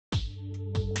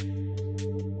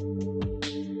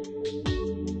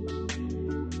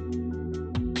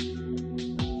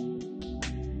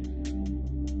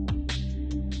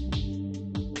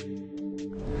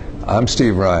I'm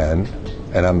Steve Ryan,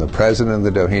 and I'm the president of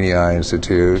the Doheny Eye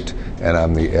Institute, and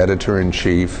I'm the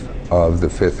editor-in-chief of the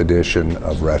 5th edition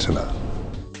of Retina.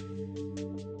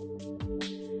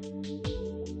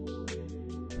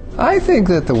 I think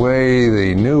that the way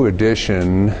the new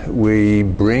edition, we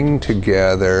bring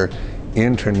together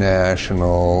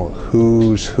international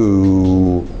who's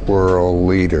who world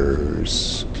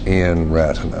leaders in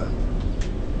retina.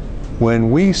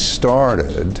 When we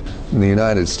started, the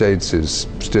United States is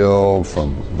still,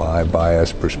 from my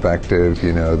biased perspective,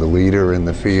 the leader in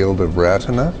the field of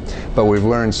retina, but we've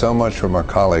learned so much from our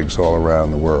colleagues all around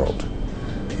the world.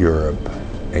 Europe,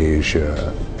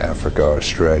 Asia, Africa,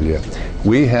 Australia.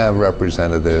 We have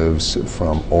representatives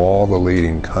from all the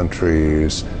leading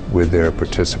countries with their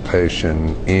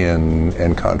participation in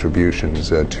and contributions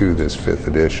to this 5th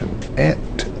edition.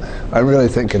 And I really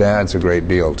think it adds a great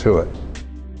deal to it.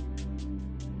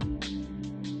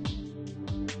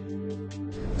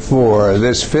 For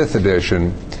this 5th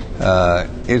edition,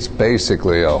 it's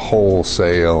basically a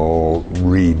wholesale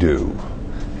redo.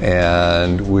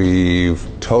 And we've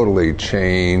totally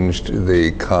changed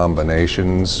the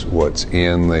combinations, what's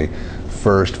in the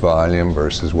first volume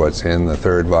versus what's in the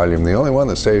 3rd volume. The only one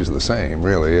that stays the same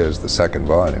really is the 2nd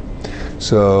volume.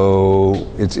 So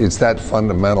it's that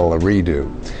fundamental a redo.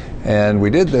 And we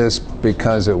did this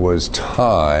because it was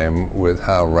time, with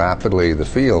how rapidly the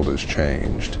field has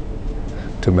changed,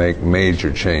 to make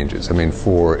major changes. I mean,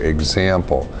 for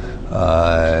example,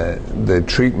 the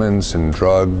treatments and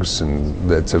drugs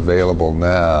that's available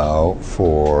now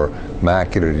for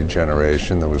macular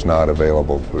degeneration that was not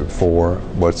available before,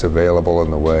 what's available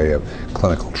in the way of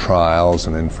clinical trials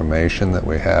and information that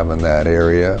we have in that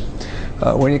area.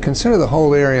 When you consider the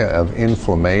whole area of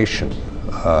inflammation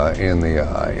in the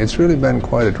eye, it's really been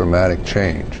quite a dramatic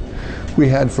change. We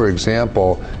had, for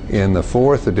example, in the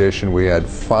 4th edition, we had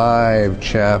 5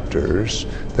 chapters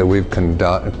that we've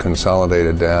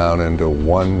consolidated down into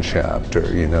 1 chapter,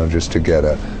 just to get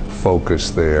a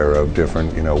focus there of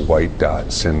different, white dot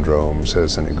syndromes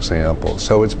as an example.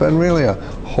 So it's been really a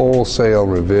wholesale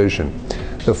revision.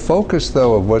 The focus,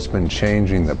 though, of what's been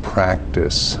changing the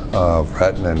practice of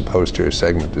retina and posterior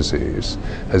segment disease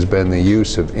has been the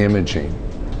use of imaging.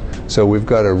 So we've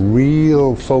got a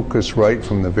real focus right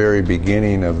from the very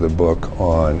beginning of the book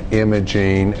on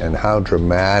imaging and how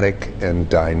dramatic and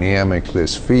dynamic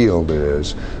this field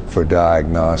is for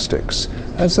diagnostics.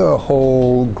 That's a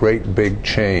whole great big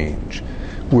change.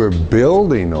 We're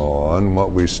building on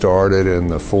what we started in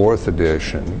the 4th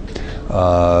edition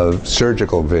of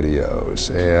surgical videos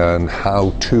and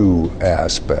how-to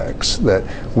aspects that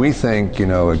we think,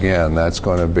 again, that's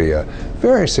going to be a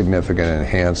very significant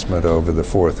enhancement over the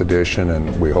 4th edition,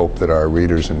 and we hope that our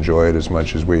readers enjoy it as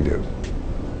much as we do.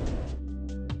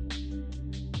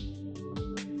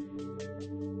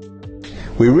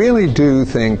 We really do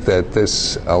think that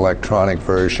this electronic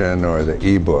version, or the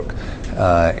e-book,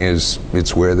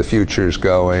 it's where the future is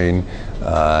going.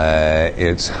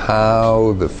 It's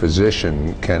how the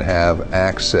physician can have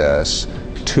access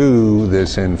to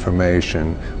this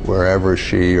information wherever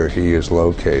she or he is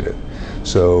located.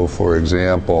 So, for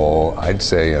example, I'd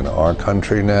say in our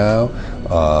country now,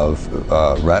 of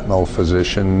retinal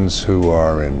physicians who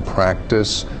are in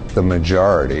practice, the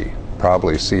majority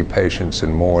probably see patients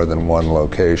in more than 1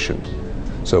 location.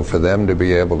 So for them to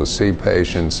be able to see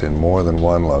patients in more than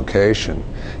 1 location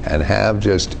and have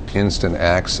just instant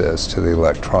access to the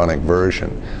electronic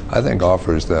version, I think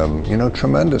offers them,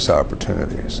 tremendous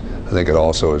opportunities. I think it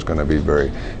also is going to be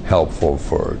very helpful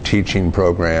for teaching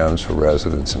programs for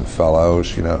residents and fellows,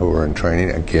 who are in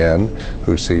training, again,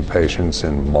 who see patients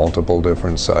in multiple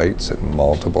different sites at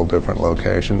multiple different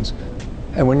locations.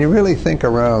 And when you really think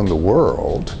around the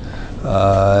world,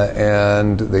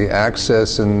 and the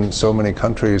access in so many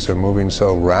countries are moving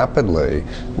so rapidly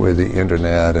with the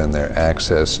internet and their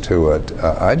access to it.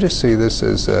 I just see this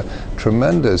as a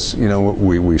tremendous,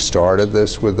 we started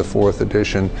this with the 4th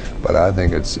edition, but I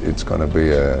think it's going to be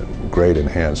a great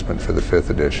enhancement for the 5th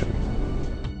edition.